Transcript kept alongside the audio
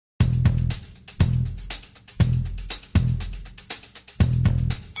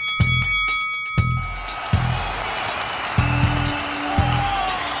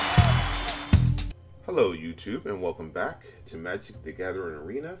YouTube, and welcome back to Magic the Gathering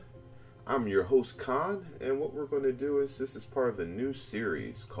Arena. I'm your host Khan, and what we're going to do is this is part of a new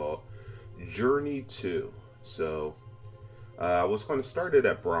series called Journey 2. So I was going to start it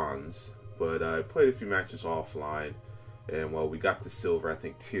at bronze, but I played a few matches offline, and well, we got to silver, I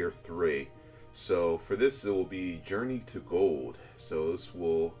think tier 3. So for this, it will be Journey to Gold. So this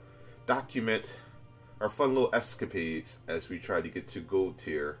will document our fun little escapades as we try to get to gold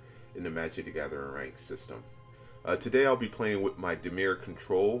tier in the Magic the Gathering rank system. Today I'll be playing with my Dimir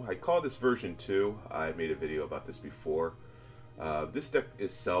control. I call this version 2. I made a video about this before. This deck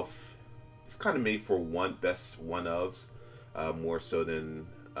itself is kind of made for best one-ofs, more so than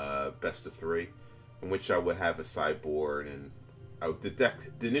best of 3, in which I would have a sideboard, and the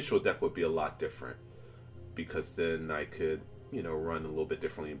initial deck would be a lot different, because then I could run a little bit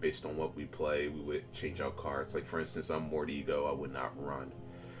differently based on what we play. We would change out cards. Like for instance, I'm Mortigo, I would not run.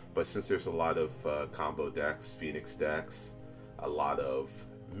 But since there's a lot of combo decks, Phoenix decks, a lot of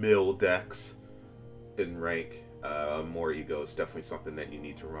mill decks in rank, Mortigo is definitely something that you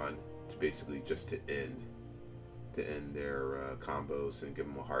need to run to basically just to end their combos and give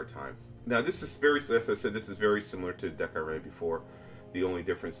them a hard time. Now this is as I said, this is very similar to the deck I ran before. The only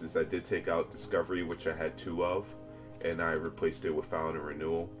difference is I did take out Discovery, which I had 2 of, and I replaced it with Found and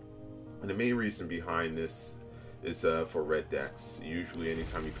Renewal. And the main reason behind this is for red decks. Usually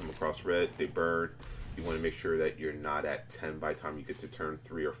anytime you come across red, they burn. You want to make sure that you're not at 10 by the time you get to turn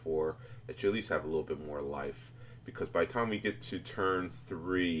 3 or 4, that you at least have a little bit more life. Because by the time we get to turn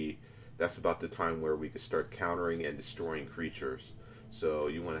 3, that's about the time where we can start countering and destroying creatures. So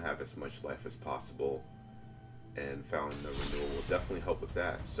you want to have as much life as possible, and Found the Renewal will definitely help with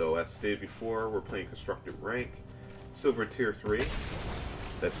that. So as stated before, we're playing constructed rank, silver tier 3.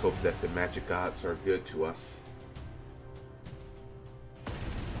 Let's hope that the magic gods are good to us.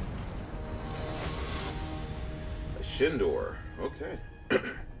 Shindor, okay.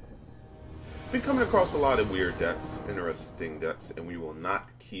 Been coming across a lot of weird decks, interesting decks, and we will not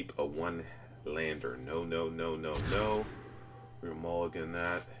keep a one-lander. No, no, no, no, no. We're mulligan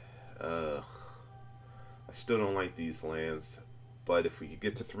that. I still don't like these lands, but if we could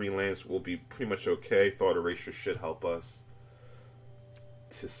get to 3 lands, we'll be pretty much okay. Thought Erasure should help us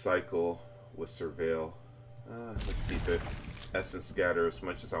to cycle with Surveil. Let's keep it. Essence Scatter, as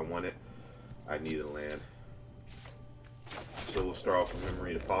much as I want it, I need a land. So we'll start off with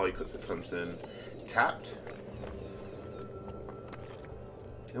Memory to Folly because it comes in tapped.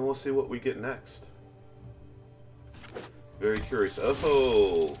 And we'll see what we get next. Very curious.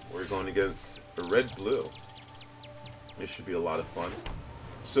 Oh, we're going against a red-blue. This should be a lot of fun.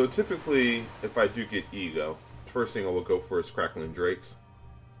 So typically, if I do get Ego, first thing I will go for is Crackling Drakes.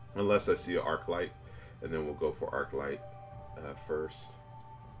 Unless I see an Arclight, and then we'll go for Arclight first.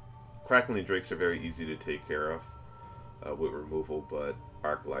 Crackling Drakes are very easy to take care of with removal, but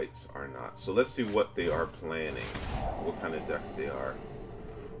Arclights are not. So let's see what they are planning. What kind of deck they are.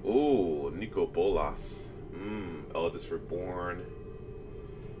 Ooh, Nico Bolas. Eldest Reborn.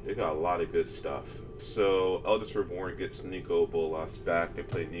 They got a lot of good stuff. So Eldest Reborn gets Nico Bolas back. They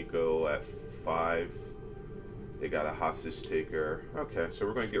play Nico at 5. They got a Hostage Taker. Okay, so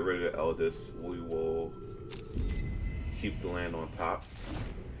we're going to get rid of the Eldest. We will keep the land on top.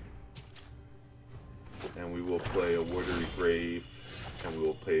 And we will play a Watery Grave, and we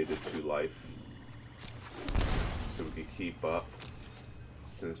will pay the 2 life. So we can keep up.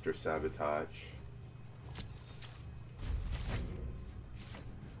 Sinister Sabotage.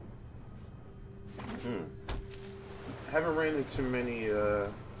 Haven't ran into many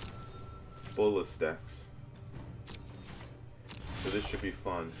Bolas decks, so this should be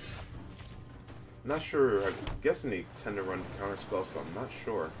fun. Not sure. I'm guessing they tend to run counter spells, but I'm not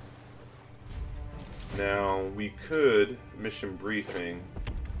sure. Now we could Mission Briefing,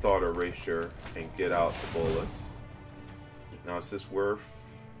 Thought Erasure, and get out the Bolas. Now is this worth?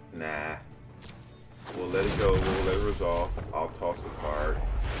 Nah. We'll let it go. We'll let it resolve. I'll toss the card.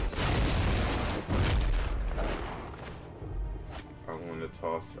 I'm going to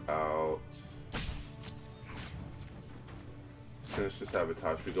toss out Sinister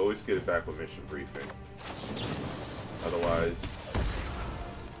Sabotage. We can always get it back with Mission Briefing.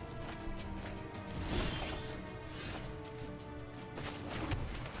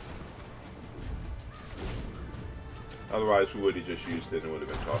 Otherwise, we would have just used it and it would have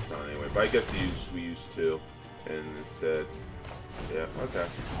been tossed down anyway. But I guess we used 2 and instead. Yeah, okay.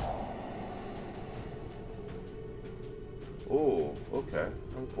 Oh, okay.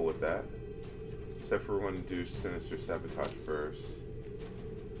 I'm cool with that. Except for we're going to do Sinister Sabotage first.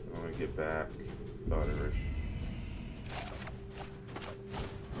 I'm going to get back Thought Erasure.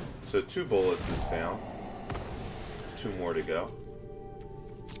 So 2 bullets is down. 2 more to go.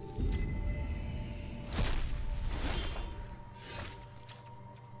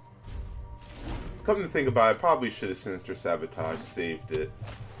 Come to think about it, I probably should have Sinister Sabotage, saved it,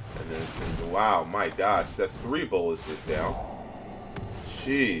 and then send. Wow, my gosh, that's 3 boluses down.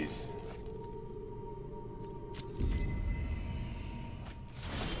 Jeez.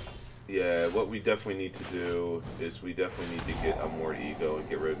 Yeah, what we definitely need to do is we definitely need to get a more ego and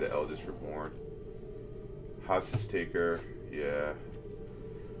get rid of the Eldest Reborn. Hostage Taker, yeah.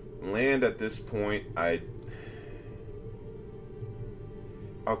 Land at this point, I'll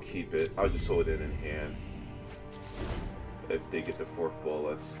keep it. I'll just hold it in hand. If they get the 4th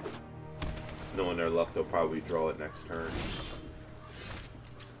bolus. Knowing their luck, they'll probably draw it next turn.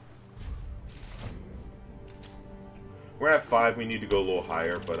 We're at 5. We need to go a little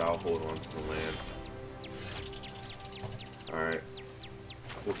higher, but I'll hold on to the land. Alright.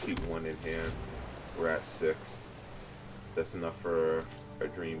 We'll keep 1 in hand. We're at 6. That's enough for a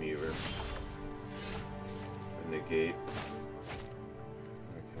Dream Eater. A negate.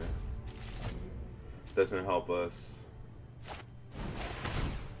 Okay. Doesn't help us.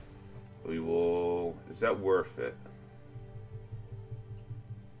 We will... Is that worth it?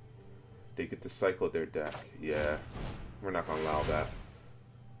 They get to cycle their deck. Yeah. We're not going to allow that.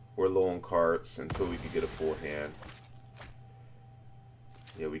 We're low on cards until we can get a full hand.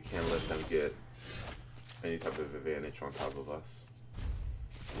 Yeah, we can't let them get any type of advantage on top of us.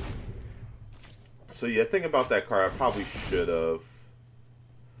 So yeah, think about that card. I probably should have.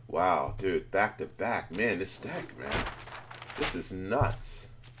 Wow, dude, back to back. Man, this deck, man. This is nuts.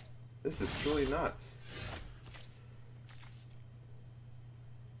 This is truly nuts.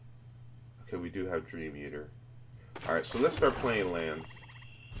 Okay, we do have Dream Eater. Alright, so let's start playing lands.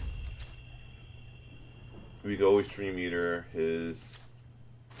 We can always Dream Eater his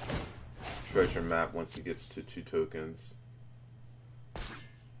treasure map once he gets to 2 tokens.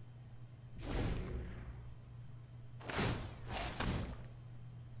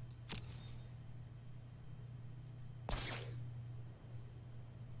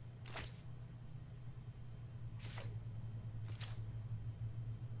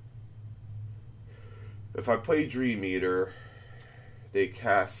 If I play Dream Eater, they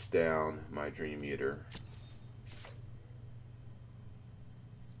cast down my Dream Eater.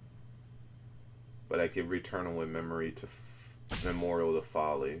 But I give Returnal with Memory to Memorial to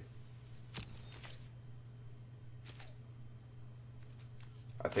Folly.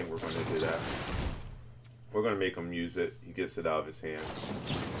 I think we're going to do that. We're going to make him use it. He gets it out of his hands.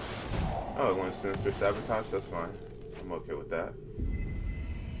 Oh, he wants Sinister Sabotage? That's fine. I'm okay with that.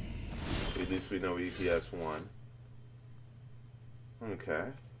 At least we know he has 1. Okay,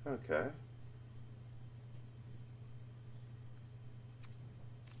 okay.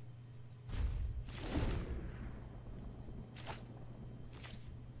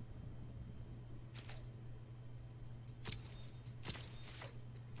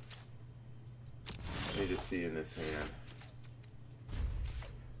 Need to see in this hand.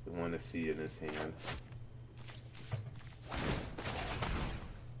 We want to see in this hand.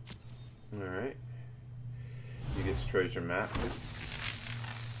 Alright. He gets treasure map.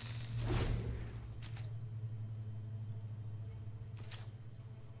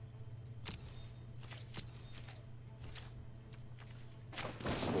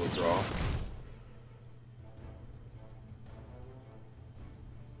 We'll draw.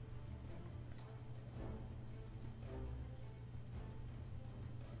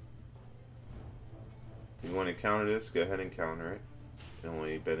 You want to counter this? Go ahead and counter it. It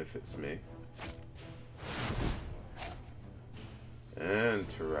only benefits me.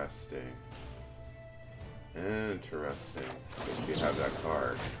 Interesting. Interesting. If you have that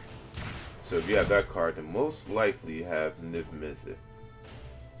card. So if you have that card, then most likely you have Niv Mizzet.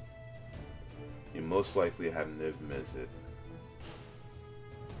 You most likely have Niv Mizzet.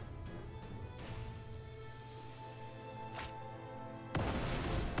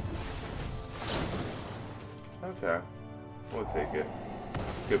 Okay. We'll take it.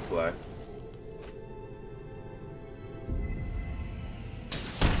 Good play.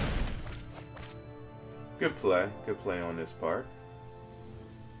 Good play. Good play on this part.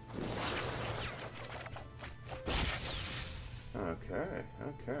 Okay.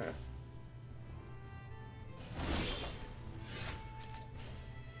 Okay.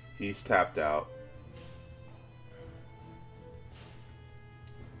 He's tapped out.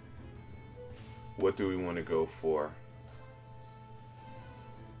 What do we want to go for?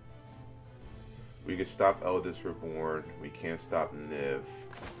 We can stop Eldest Reborn. We can't stop Niv.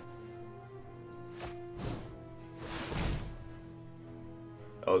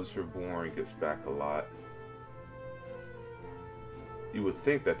 Eldest Reborn gets back a lot. You would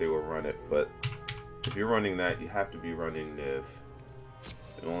think that they will run it, but if you're running that, you have to be running Niv.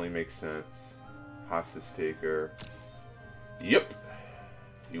 It only makes sense. Hostage Taker. Yep.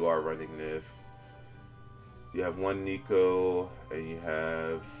 You are running Niv. You have one Nico, and you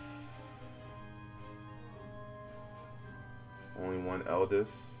have only one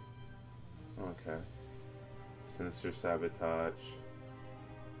Eldest. Okay. Sinister Sabotage.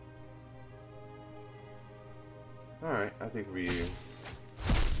 Alright, I think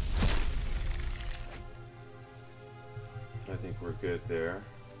we're good there.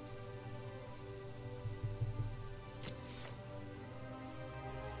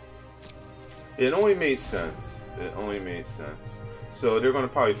 It only made sense. It only made sense. So they're going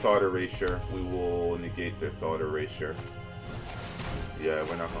to probably Thought Erasure. We will negate their Thought Erasure. Yeah,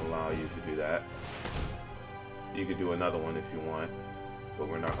 we're not going to allow you to do that. You could do another one if you want, but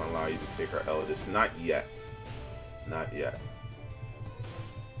we're not going to allow you to take our Eldest. Not yet. Not yet.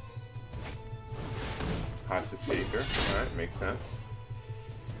 Hostage Taker. Alright, makes sense.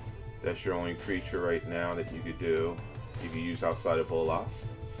 That's your only creature right now that you could do. You could use outside of Bolas.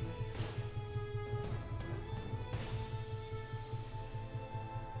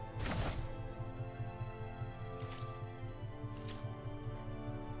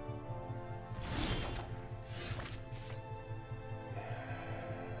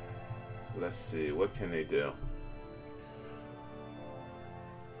 Let's see, what can they do?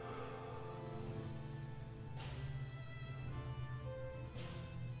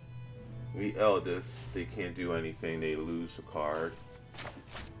 We Eldest, they can't do anything, they lose a card.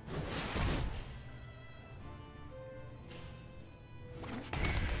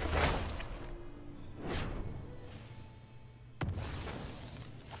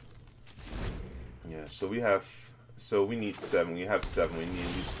 Yeah, so we need 7. We have 7. We need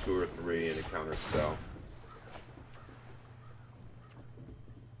at least 2 or 3 in a counter spell.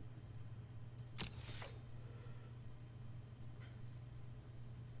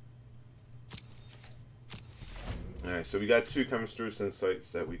 Alright, so we got 2 Chemist's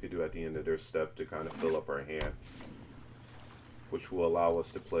Insights that we could do at the end of their step to kind of fill up our hand, which will allow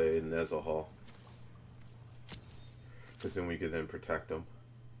us to play Nezahal, because then we could then protect them.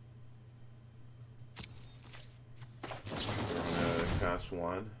 We're going to cast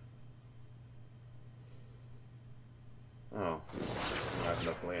 1. Oh, we don't have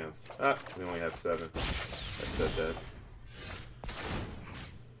enough lands. Ah, we only have 7. That's dead.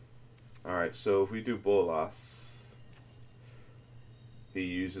 Alright, so if we do Bolas, he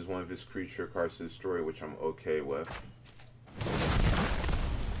uses one of his creature cards to destroy, which I'm okay with.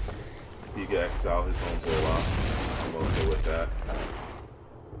 He can exile his own Bolas. I'm okay with that.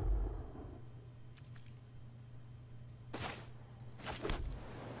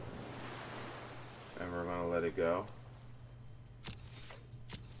 And we're gonna let it go.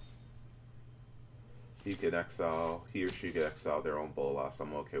 He can exile, he or she can exile their own Bolas.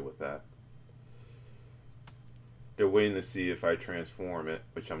 I'm okay with that. They're waiting to see if I transform it,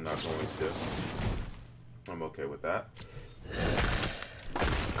 which I'm not going to. I'm okay with that.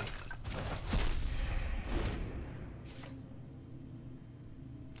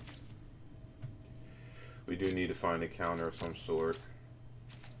 We do need to find a counter of some sort.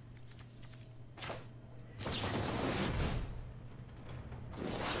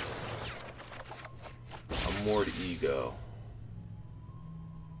 A Moored Ego.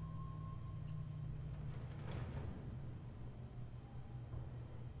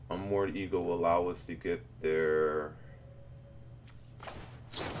 A Moored Ego will allow us to get their...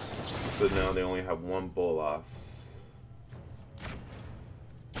 So now they only have 1 Bolas.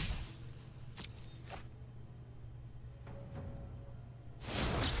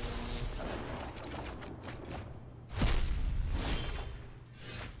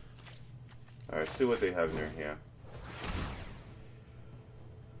 Alright, see what they have in their hand.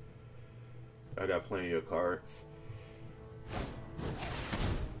 I got plenty of cards.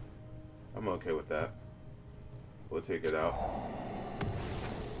 I'm okay with that. We'll take it out.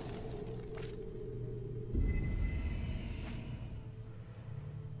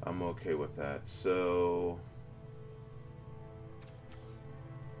 I'm okay with that. So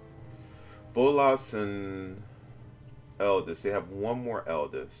Bolas and Eldest, they have 1 more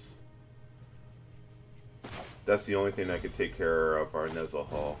Eldest. That's the only thing that could take care of our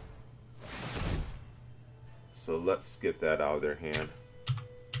Nezahal. So let's get that out of their hand.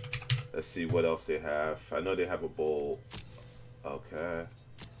 Let's see what else they have. I know they have a bowl. Okay.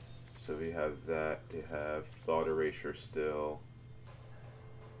 So we have that. They have Thought Erasure still.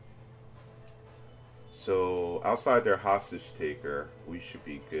 So outside their Hostage Taker, we should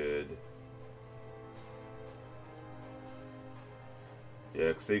be good. Yeah,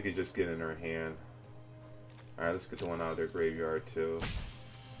 because they could just get in her hand. Alright, let's get the one out of their graveyard too.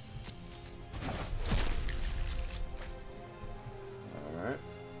 Alright.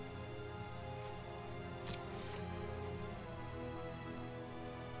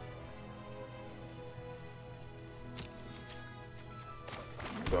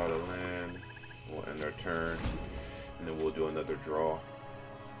 Draw the land. We'll end our turn. And then we'll do another draw.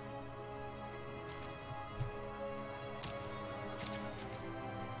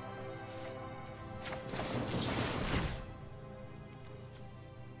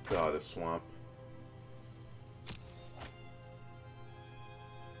 God, a swamp.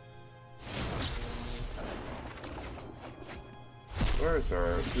 Where is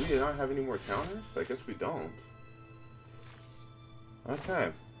our... Do we not have any more counters? I guess we don't.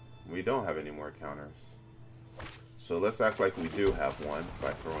 Okay. We don't have any more counters. So let's act like we do have one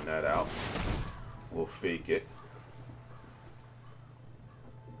by throwing that out. We'll fake it.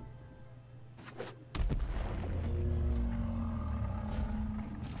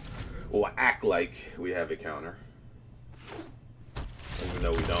 We'll act like we have a counter. Even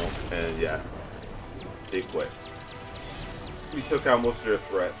though we don't. And yeah, they quit. We took out most of their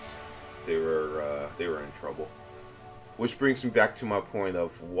threats. They were in trouble. Which brings me back to my point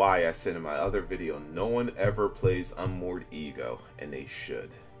of why I said in my other video, no one ever plays Unmoored Ego, and they should.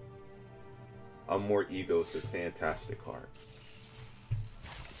 Unmoored Ego is a fantastic card.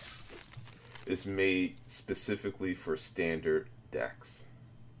 It's made specifically for standard decks.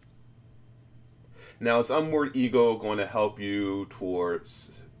 Now, is Unmoored Ego going to help you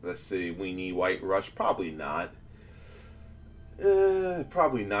towards, let's say, Weenie White Rush? Probably not.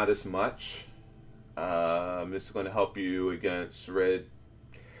 Probably not as much. It's going to help you against red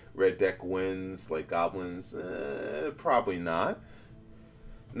deck wins like goblins. Probably not.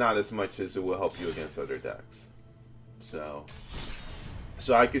 Not as much as it will help you against other decks. So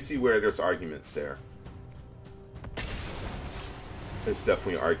I can see where there's arguments there. There's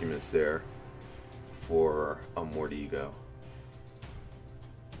definitely arguments there for Unmoored Ego.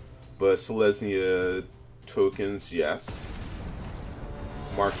 But Selesnya tokens, yes.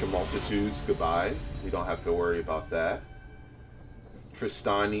 March of Multitudes, goodbye. We don't have to worry about that.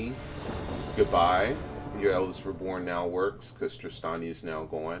 Tristani, goodbye. Your Eldest Reborn now works because Tristani is now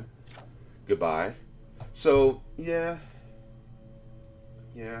gone. Goodbye. So, yeah.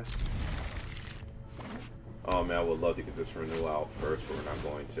 Yeah. Oh man, I would love to get this renewal out first, but we're not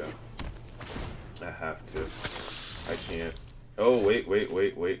going to. I have to. I can't. Oh, wait.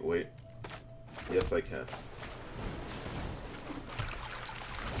 Yes, I can.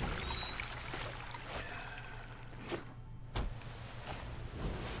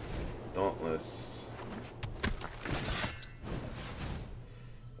 Dauntless.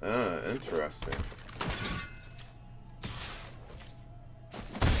 Interesting.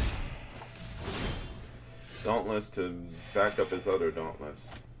 Dauntless to back up his other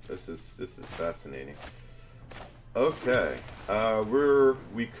Dauntless. This is fascinating. Okay,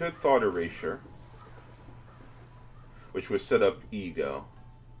 we could Thought Erasure, which would set up Ego.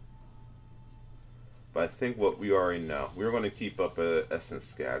 But I think what we already know, we're going to keep up a Essence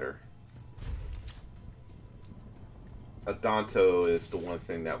Scatter. Adanto is the one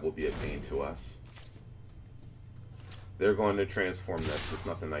thing that will be a pain to us. They're going to transform this. There's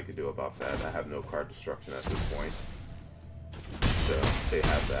nothing I can do about that. I have no card destruction at this point. So they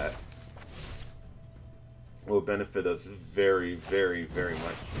have that. Will benefit us very, very, very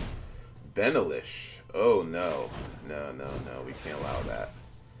much. Benelish. Oh no. No. We can't allow that.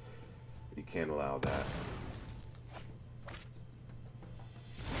 We can't allow that.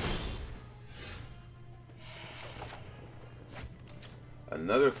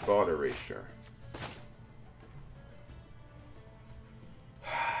 Another Thought Erasure.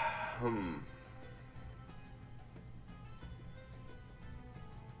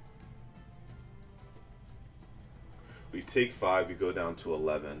 We take 5, we go down to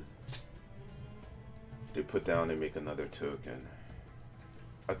 11. They put down and make another token.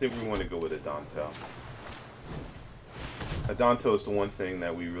 I think we want to go with Adanto. Adanto is the one thing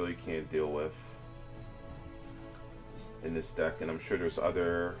that we really can't deal with in this deck, and I'm sure there's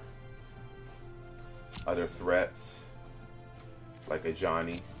other threats like a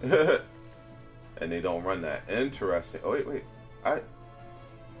Johnny, and they don't run that. Interesting. Oh wait.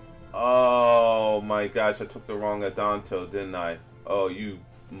 Oh my gosh, I took the wrong Adanto, didn't I? Oh, you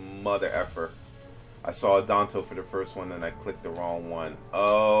mother effer. I saw Adanto for the first one and I clicked the wrong one.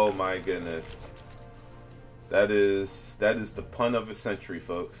 Oh my goodness. That is the pun of the century,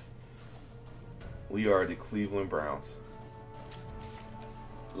 folks. We are the Cleveland Browns.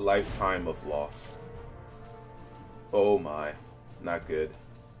 Lifetime of loss. Oh my. Not good.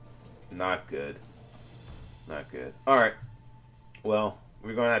 Not good. Not good. Alright. Well,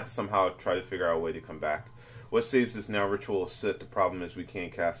 we're going to have to somehow try to figure out a way to come back. What saves us now? Ritual Sit. The problem is we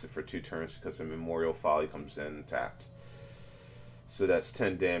can't cast it for 2 turns because the Memorial Folly comes in tapped. So that's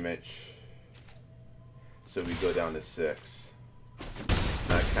 10 damage. So we go down to 6.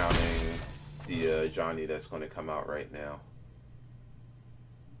 Not counting the Johnny that's going to come out right now.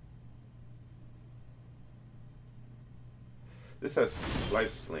 This has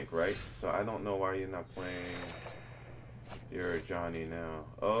lifelink, right? So I don't know why you're not playing your Johnny now.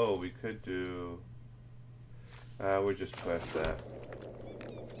 Oh, we could do... we'll just press that.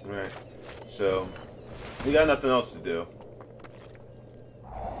 Alright. So, we got nothing else to do.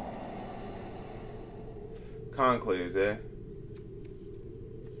 Conclaves, eh?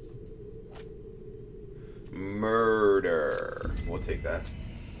 Murder. We'll take that.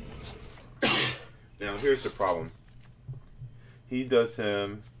 Now, here's the problem. He does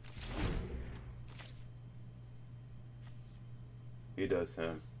him. He does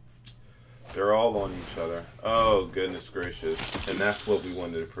him. They're all on each other. Oh, goodness gracious. And that's what we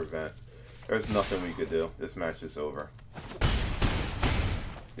wanted to prevent. There's nothing we could do. This match is over.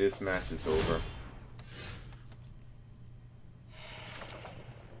 This match is over.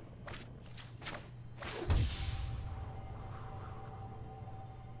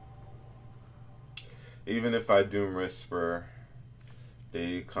 Even if I Doom Whisper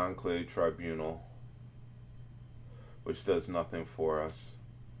the Conclave Tribunal, which does nothing for us.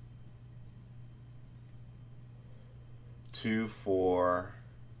 2, 4,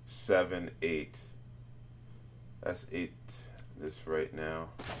 7, 8. That's 8 this right now.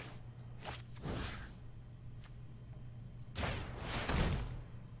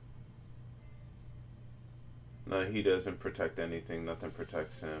 No, he doesn't protect anything. Nothing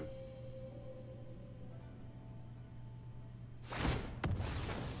protects him.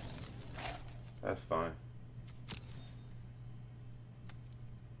 That's fine.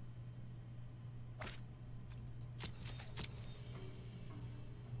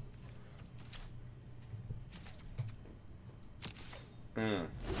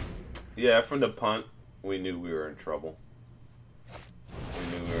 Yeah, from the punt, we knew we were in trouble.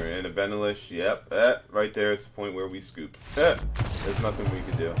 We knew we were in a Benelish. Yep, right there is the point where we scoop. There's nothing we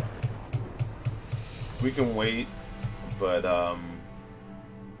can do. We can wait, but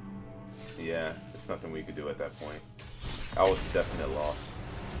yeah, there's nothing we could do at that point. That was a definite loss.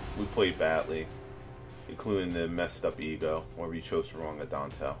 We played badly, including the messed up ego, where we chose the wrong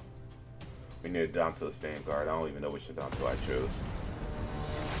Adanto. We needed Adanto's Vanguard. I don't even know which Adanto I chose.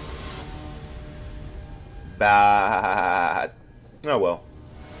 Bad. Oh well.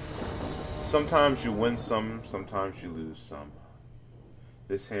 Sometimes you win some, sometimes you lose some.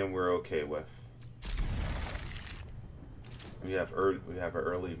 This hand we're okay with. We have an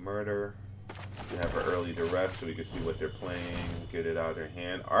early murder. We have an early duress, so we can see what they're playing. Get it out of their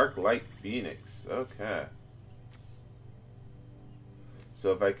hand. Arclight Phoenix. Okay.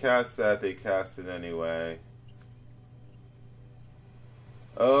 So if I cast that, they cast it anyway.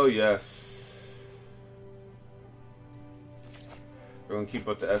 Oh yes. We're going to keep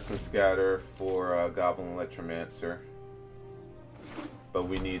up the Essence Scatter for Goblin Electromancer. But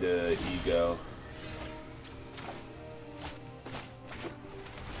we need an Ego.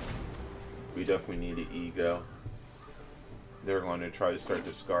 We definitely need an Ego. They're going to try to start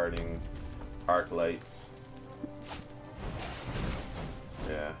discarding Arc Lights.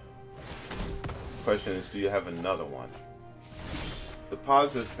 Yeah. Question is, do you have another one? The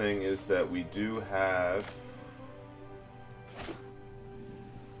positive thing is that we do have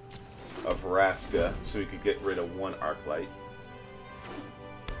a Vraska, so we could get rid of one Arc Light.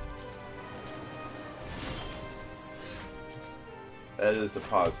 That is a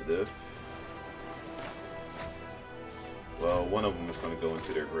positive. Well, one of them is going to go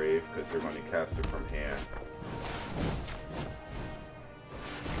into their grave because they're going to cast it from hand.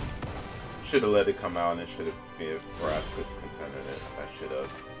 Should have let it come out and it should have been Vraska's contended it. I should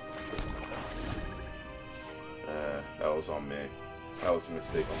have. That was on me. That was a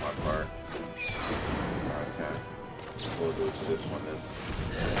mistake on my part. Okay. We'll do this one then.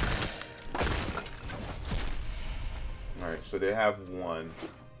 Alright, so they have one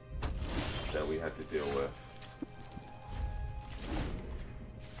that we had to deal with.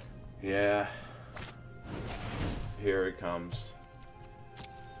 Yeah. Here it comes.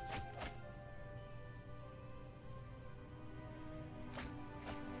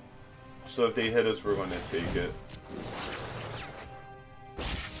 So if they hit us, we're going to take it.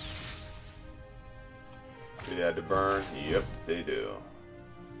 Do they have to burn? Yep, they do.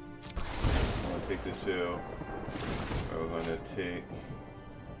 I'm going to take the 2. We're gonna take...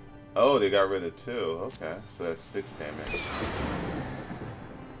 Oh, they got rid of 2. Okay, so that's 6 damage.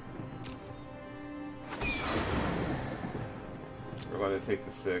 We're gonna take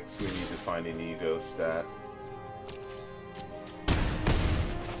the 6. We need to find an ego stat.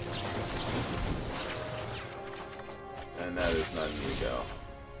 And that is not an ego.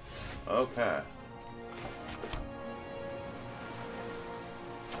 Okay.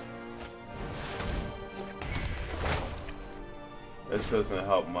 This doesn't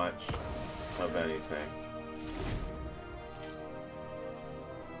help much of anything.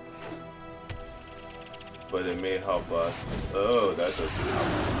 But it may help us. Oh, that doesn't help.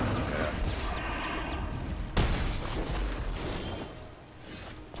 Yeah.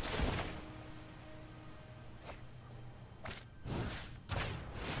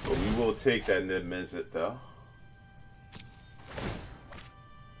 But we will take that Niv-Mizzet though.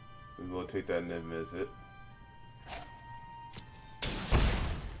 We will take that Niv-Mizzet.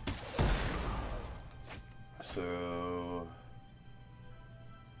 So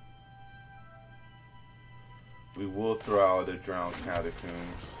we will throw out the Drowned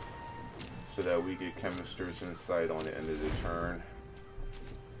Catacombs so that we get Chemister's Insight on the end of the turn.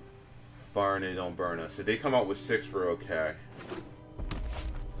 Barring they don't burn us. If they come out with 6, we're okay.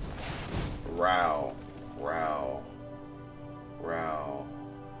 Row. Row. Row.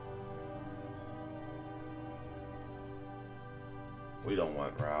 We don't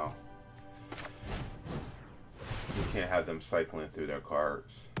want Row. We can't have them cycling through their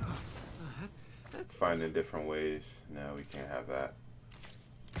cards. Finding different ways. No, we can't have that.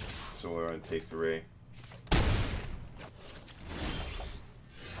 So we're going to take 3.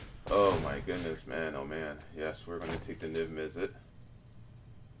 Oh my goodness, man. Oh man. Yes, we're going to take the Niv-Mizzet.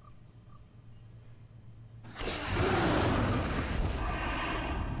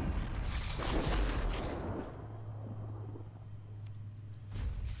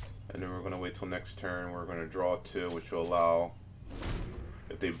 And then we're going to wait till next turn. We're going to draw 2, which will allow,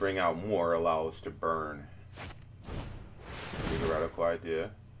 if they bring out more, allow us to burn. Theoretical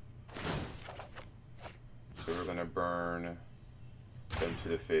idea. So we're going to burn them to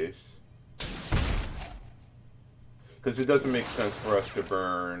the face. Because it doesn't make sense for us to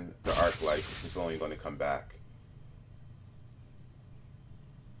burn the Arc Light, because it's only going to come back.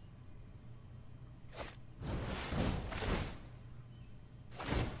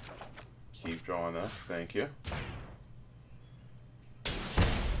 Keep drawing us, thank you.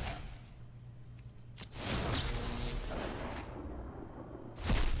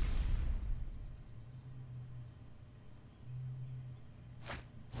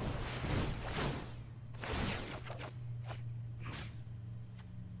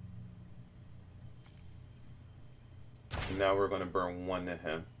 And now we're going to burn 1 to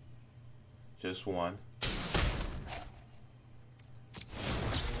him. Just 1.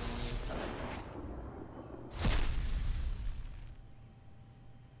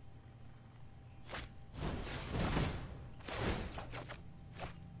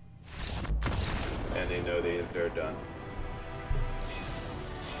 They're done.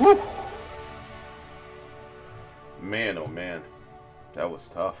 Woo! Man, oh man, that was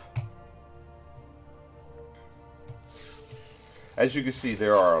tough. As you can see,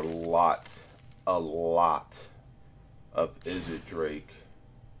 there are a lot of Izzet Drake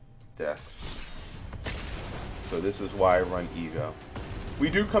decks. So this is why I run Ego. We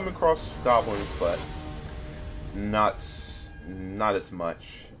do come across goblins, but not as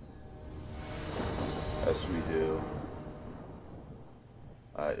much as we do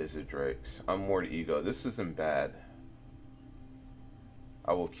Izzet Drakes. I'm more to Ego. This isn't bad.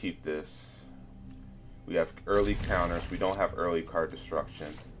 I will keep this. We have early counters. We don't have early card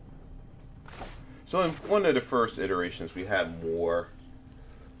destruction. So in one of the first iterations, we had more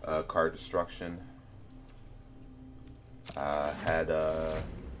card destruction. Had a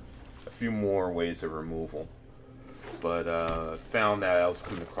few more ways of removal. But found that I was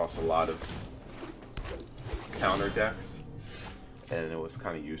coming across a lot of counter decks, and it was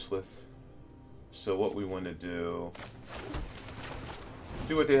kind of useless. So what we want to do,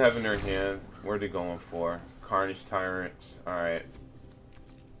 see what they have in their hand. Where are they going for? Carnage Tyrants. Alright.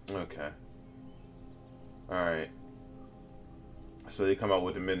 Okay. Alright. So they come out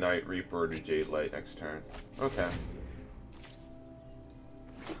with the Midnight Reaper or the Jade Light next turn. Okay.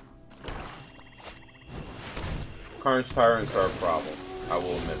 Carnage Tyrants are a problem. I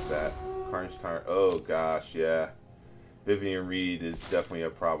will admit that. Carnage Tyrant. Oh gosh, yeah. Vivian Reed is definitely a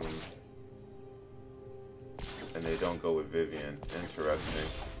problem. And they don't go with Vivian. Interesting.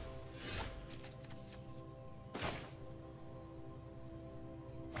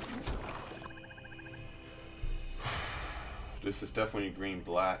 This is definitely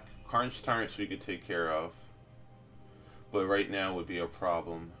green-black. Carnage Tyrants we could take care of. But right now would be a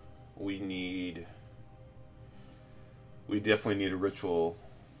problem. We definitely need a ritual.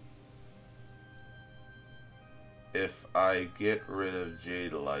 If I get rid of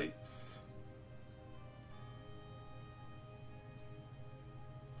Jade Lights,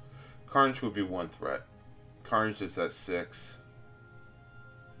 Carnage would be one threat. Carnage is at 6.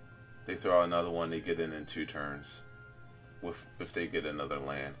 They throw out another one, they get in 2 turns. If they get another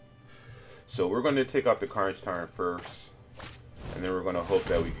land. So we're going to take out the Carnage Tyrant first. And then we're going to hope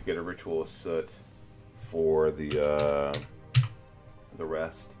that we could get a Ritual of Soot for the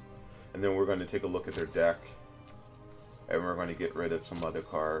rest. And then we're going to take a look at their deck. And we're going to get rid of some other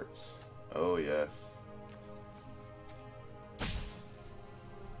cards. Oh, yes.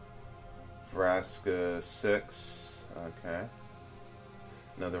 Vraska 6. Okay.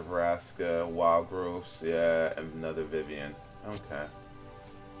 Another Vraska. Wild Growths. Yeah, and another Vivian. Okay.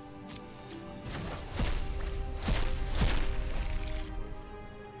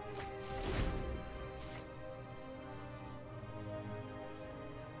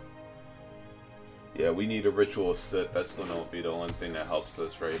 Yeah, we need a Ritual Sit. That's going to be the only thing that helps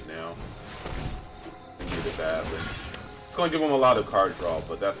us right now. We need it badly. It's going to give them a lot of card draw,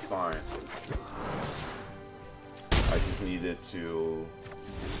 but that's fine. I just needed to...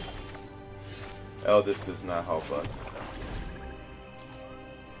 Oh, this does not help us.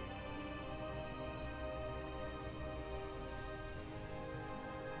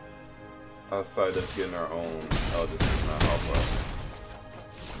 Outside of getting our own... Oh, this does not help us.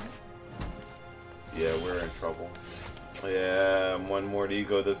 Yeah, we're in trouble. Yeah, one more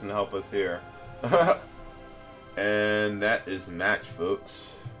ego doesn't help us here. And that is match,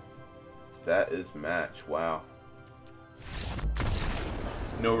 folks. That is match. Wow.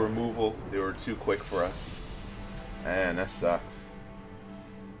 No removal. They were too quick for us. Man, that sucks.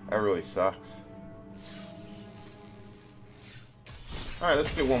 That really sucks. Alright,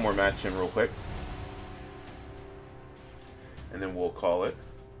 let's get one more match in real quick. And then we'll call it.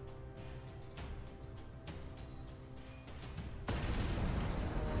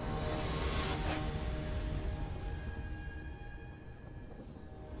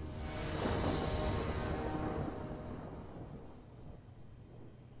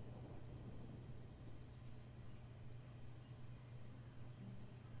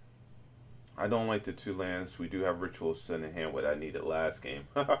 I don't like the 2 lands. We do have Ritual Sin in hand, what I needed last game.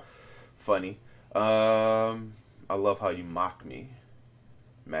 Funny. I love how you mock me.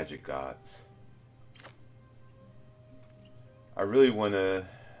 Magic Gods. I really want to...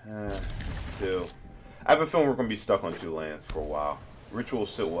 It's 2. I have a feeling we're going to be stuck on 2 lands for a while. Ritual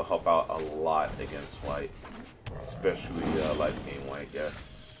Sit will help out a lot against white. Especially life gain white,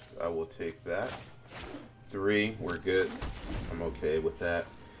 yes. I will take that. 3, we're good. I'm okay with that.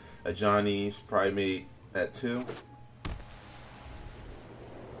 A Johnny's Primate at 2.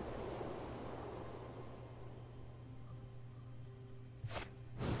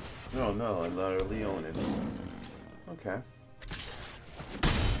 No, no, another Leonin. Okay.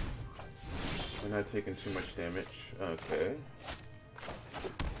 We're not taking too much damage. Okay.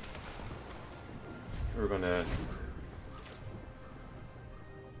 We're gonna...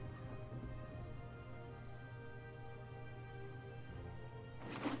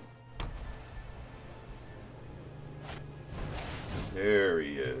 There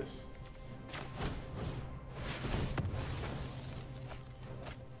he is.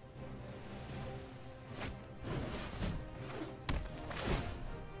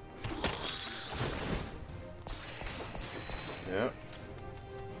 Yep.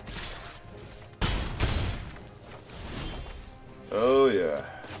 Oh yeah,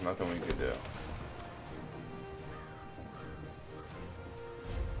 nothing we could do.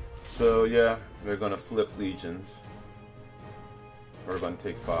 So yeah, they're gonna flip legions. We're going to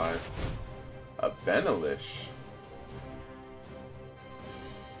take 5. A Benelish.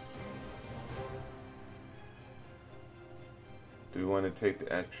 Do we want to take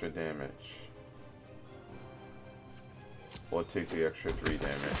the extra damage? We'll take the extra 3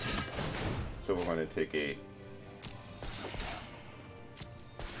 damage. So we're going to take 8.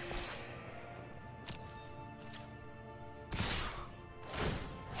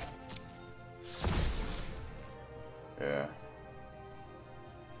 Yeah.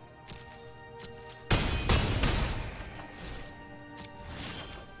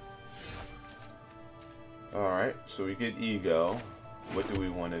 Alright, so we get Ego. What do we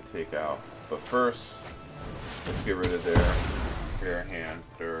want to take out? But first, let's get rid of their hand,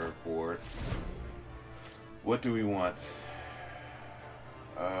 their board. What do we want?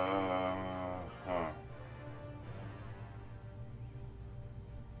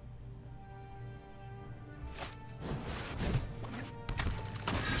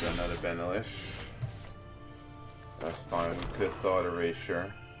 Benelish. That's fine. Good thought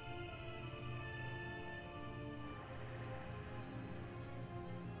erasure.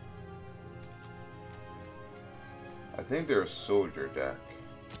 I think they're a soldier deck.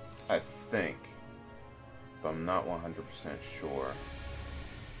 I think. But I'm not 100% sure.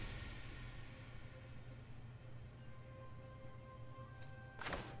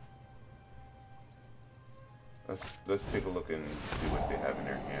 Let's take a look and see what they have in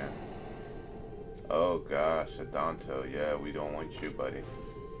their hand. Oh gosh, Adanto. Yeah, we don't want you, buddy.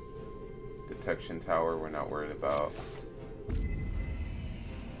 Detection tower, we're not worried about.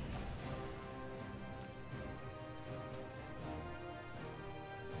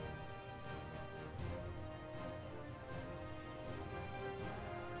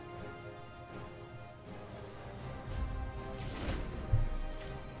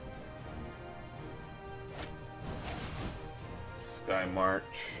 Sky March.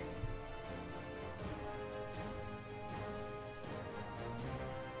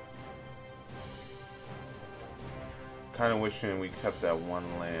 Kind of wishing we kept that one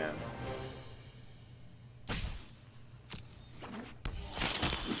land.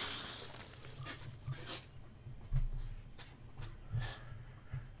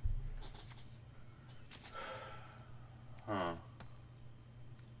 Huh.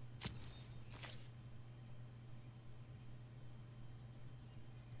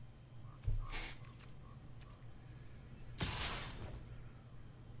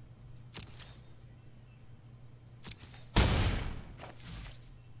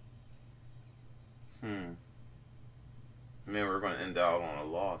 Man, we're going to end out on a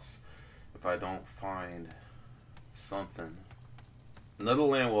loss if I don't find something. Another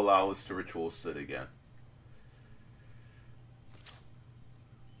land will allow us to Ritual Sit again.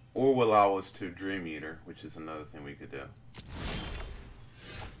 Or will allow us to Dream Eater, which is another thing we could do.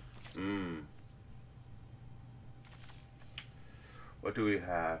 What do we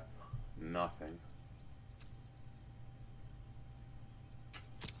have? Nothing.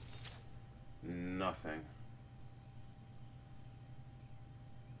 Nothing.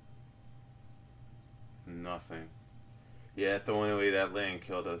 Nothing. Yeah, throwing away that land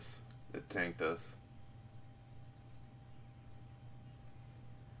killed us. It tanked us.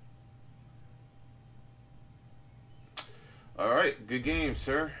 Alright, good game,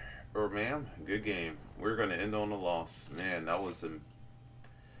 sir. Or ma'am, good game. We're going to end on a loss. Man, that was a...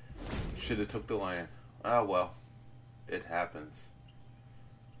 Should have took the land. Ah, well. It happens.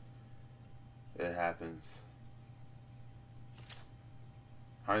 It happens.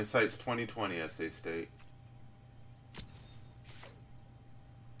 Hindsight's 20/20, as they state.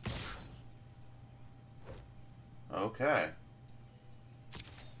 Okay. I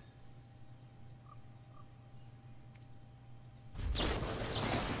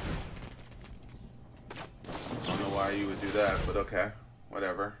don't know why you would do that, but okay.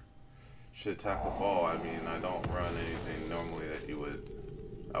 Whatever. Should attack the ball. I mean, I don't run anything normally that you would...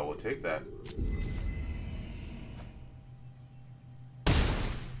 I will take that.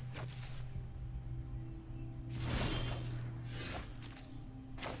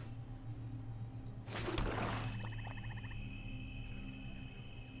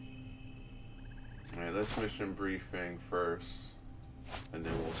 Alright, let's mission briefing first, and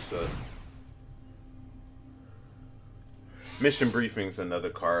then we'll set. Mission briefing's another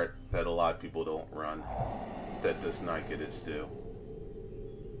card that a lot of people don't run, that does not get its due.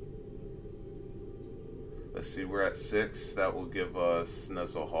 Let's see, we're at 6. That will give us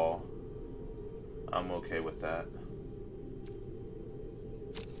Nuzzle Hall. I'm okay with that.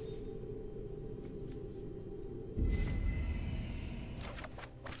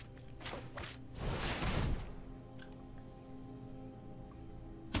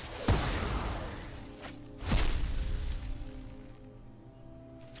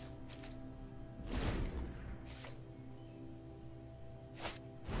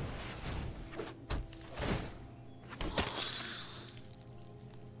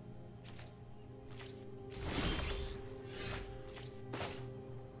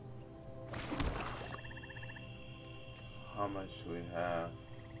 How much do we have?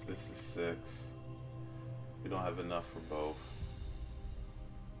 This is 6. We don't have enough for both.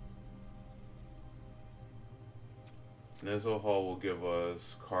 Nizzle Hall will give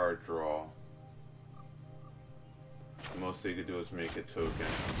us card draw. The most they could do is make a token.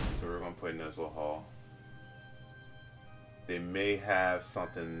 So we're going to play Nizzle Hall. They may have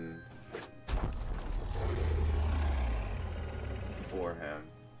something for him.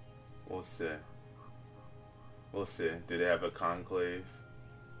 We'll see. We'll see. Do they have a Conclave?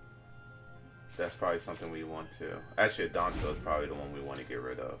 That's probably something we want to. Actually, Danto is probably the one we want to get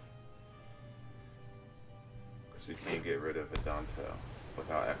rid of. because we can't get rid of Adanto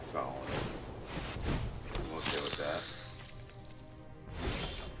without exiling it. I'm okay with that.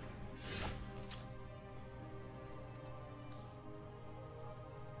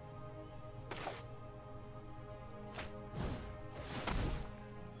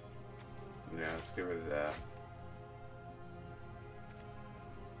 Yeah, let's get rid of that.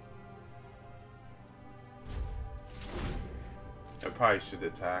 I probably should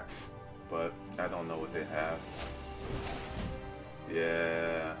attack, but I don't know what they have.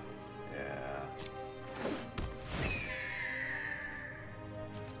 Yeah, yeah.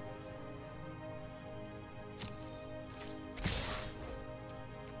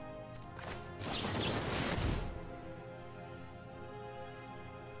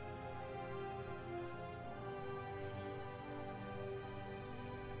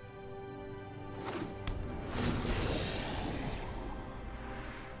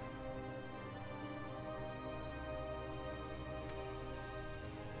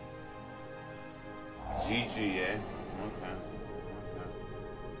 GG, eh? Okay. Okay.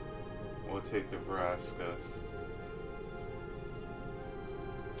 We'll take the Verascas.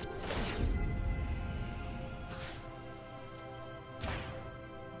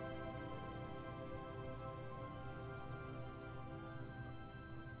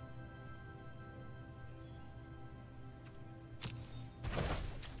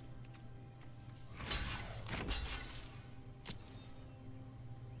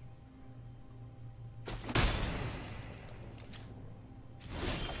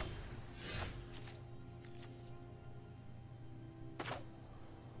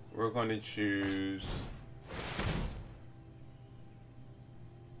 We're going to choose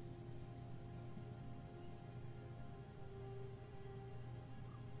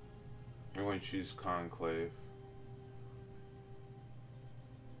Conclave,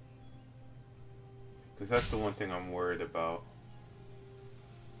 because that's the one thing I'm worried about.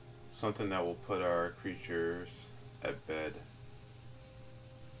 Something that will put our creatures at bed.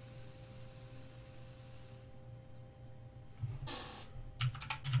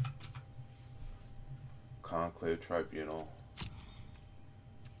 Conclave Tribunal.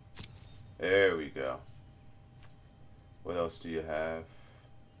 There we go. What else do you have?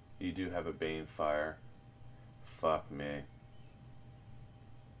 You do have a Banefire. Fuck me.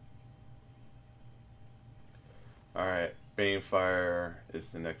 Alright, Banefire is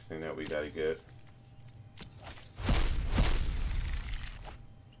the next thing that we gotta get.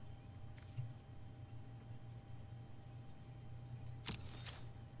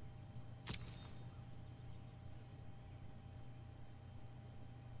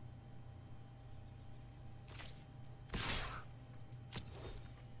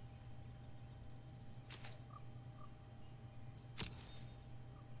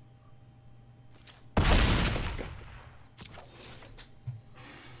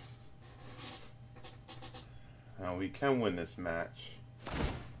 Now we can win this match.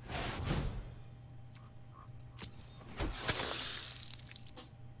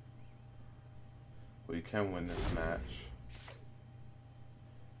 We can win this match.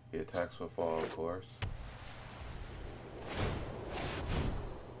 He attacks with all, of course.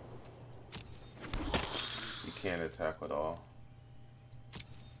 You can't attack with all.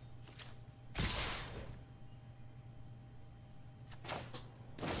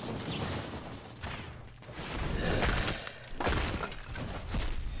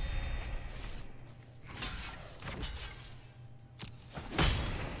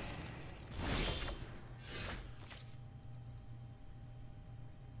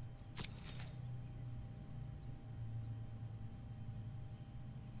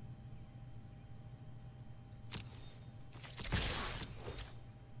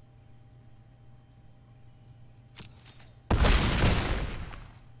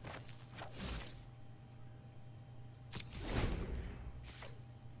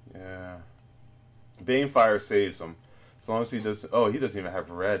 Banefire saves him. As long as he does... Oh, he doesn't even have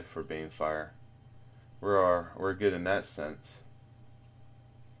red for Banefire. We're good in that sense.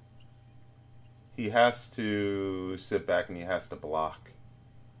 He has to sit back and he has to block.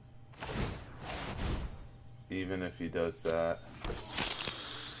 Even if he does that,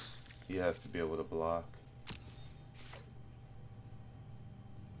 he has to be able to block.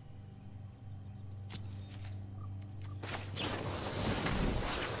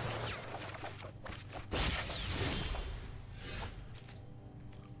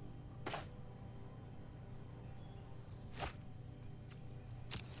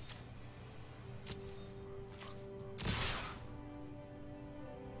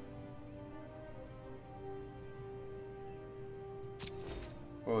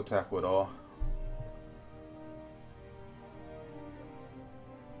 We'll attack with all.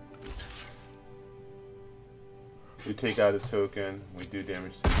 We take out a token. We do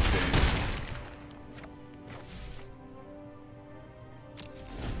damage to the face.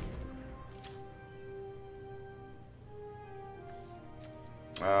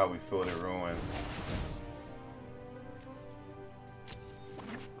 Ah, we feel the ruin.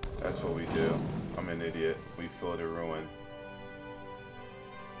 That's what we do. I'm an idiot. We feel the ruin.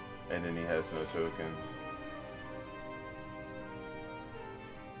 And then he has no tokens.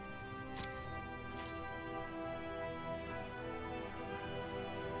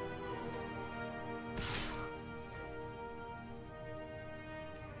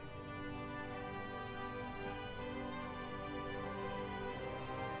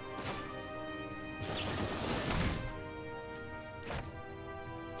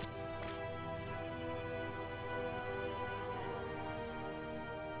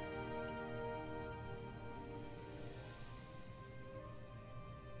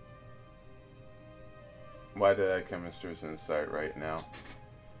 Why did I Chemist's Insight right now?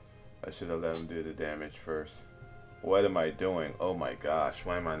 I should have let him do the damage first. What am I doing? Oh my gosh,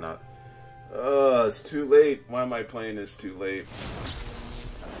 why am I not... it's too late. Why am I playing this too late?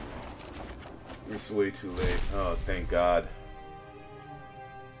 It's way too late. Oh, thank God.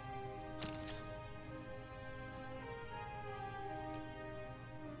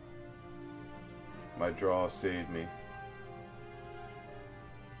 My draw saved me.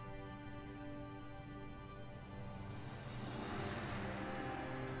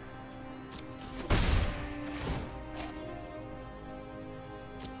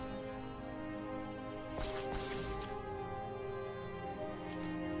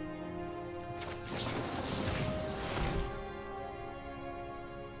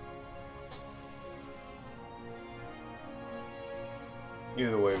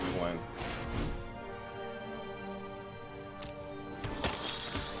 Either way, we win.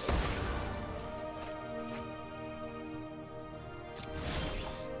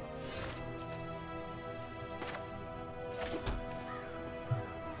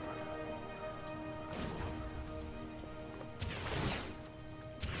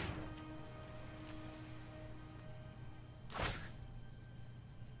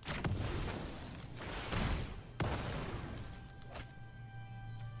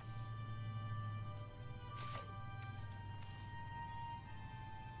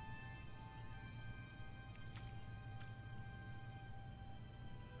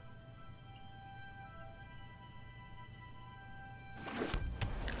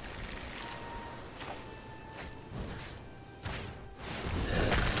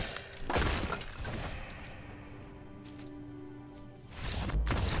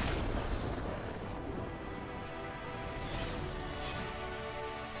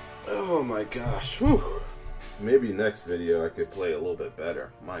 Oh my gosh. Whew. Maybe next video I could play a little bit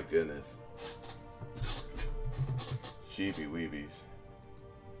better. My goodness. Cheepy weebies.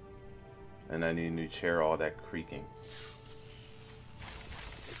 And I need a new chair, all that creaking.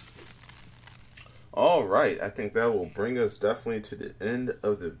 Alright, I think that will bring us definitely to the end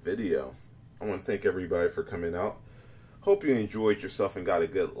of the video. I want to thank everybody for coming out. Hope you enjoyed yourself and got a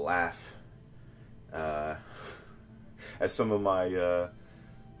good laugh at some of my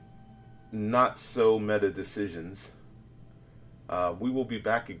not so meta decisions. We will be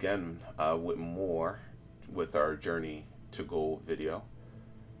back again with more with our Journey to Gold video.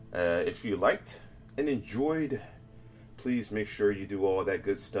 If you liked and enjoyed, please make sure you do all that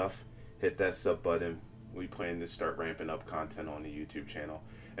good stuff. Hit that sub button. We plan to start ramping up content on the YouTube channel.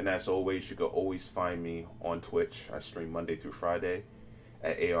 And as always, you can always find me on Twitch. I stream Monday through Friday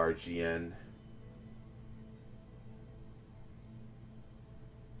at ARGN.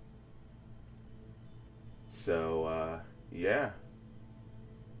 So, yeah.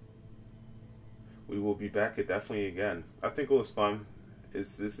 We will be back definitely again. I think it was fun.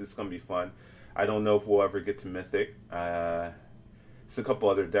 This is going to be fun. I don't know if we'll ever get to Mythic. There's a couple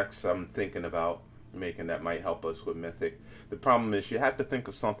other decks I'm thinking about making that might help us with Mythic. The problem is you have to think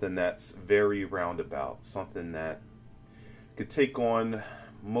of something that's very roundabout. Something that could take on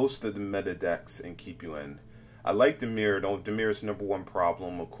most of the meta decks and keep you in. I like Dimir. Dimir's number one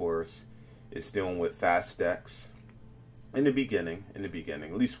problem, of course, is dealing with fast decks. In the beginning,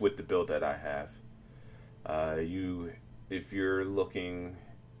 at least with the build that I have. If you're looking,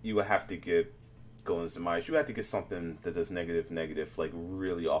 you have to get Golem's Demise. You have to get something that does negative, like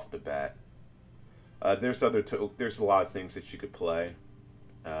really off the bat. There's a lot of things that you could play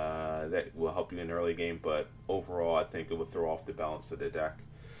that will help you in the early game, but overall, I think it will throw off the balance of the deck.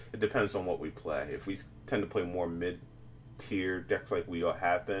 It depends on what we play. If we tend to play more mid-tier decks like we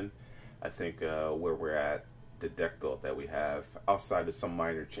have been, I think where we're at, the deck build that we have, outside of some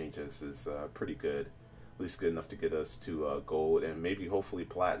minor changes, is pretty good at least good enough to get us to gold and maybe hopefully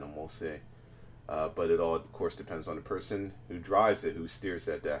platinum. We'll see. But it all, of course, depends on the person who drives it, who steers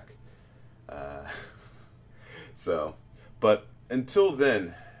that deck. So, but until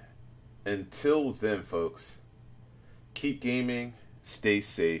then, folks, keep gaming, stay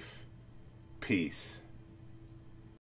safe, peace.